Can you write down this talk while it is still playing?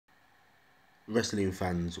Wrestling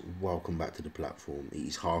fans, welcome back to the platform. It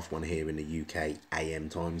is 1:30 here in the UK AM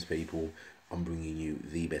times, people. I'm bringing you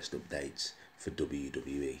the best updates for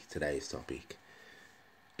WWE. Today's topic: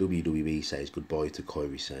 WWE says goodbye to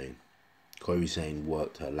Kairi Sane. Kairi Sane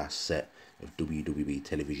worked her last set of WWE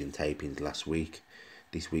television tapings last week.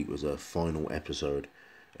 This week was her final episode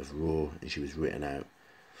of Raw, and she was written out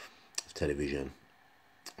of television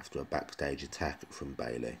after a backstage attack from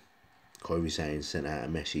Bayley. Kairi Sane sent out a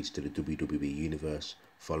message to the WWE Universe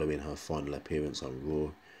following her final appearance on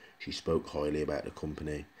Raw. She spoke highly about the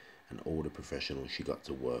company and all the professionals she got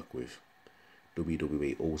to work with.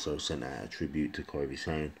 WWE also sent out a tribute to Kairi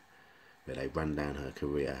Sane, where they ran down her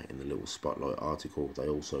career in the little spotlight article. They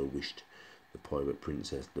also wished the Pirate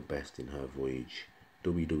Princess the best in her voyage.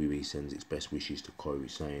 WWE sends its best wishes to Kairi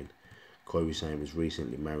Sane. Kairi Sane was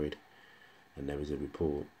recently married, and there is a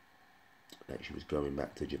report that she was going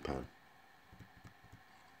back to Japan.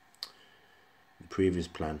 The previous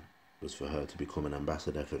plan was for her to become an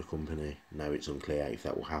ambassador for the company. Now it's unclear if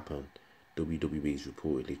that will happen. WWE is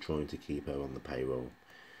reportedly trying to keep her on the payroll.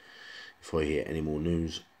 If I hear any more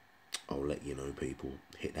news, I'll let you know, people.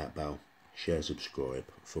 Hit that bell, share, subscribe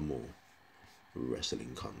for more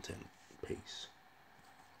wrestling content. Peace.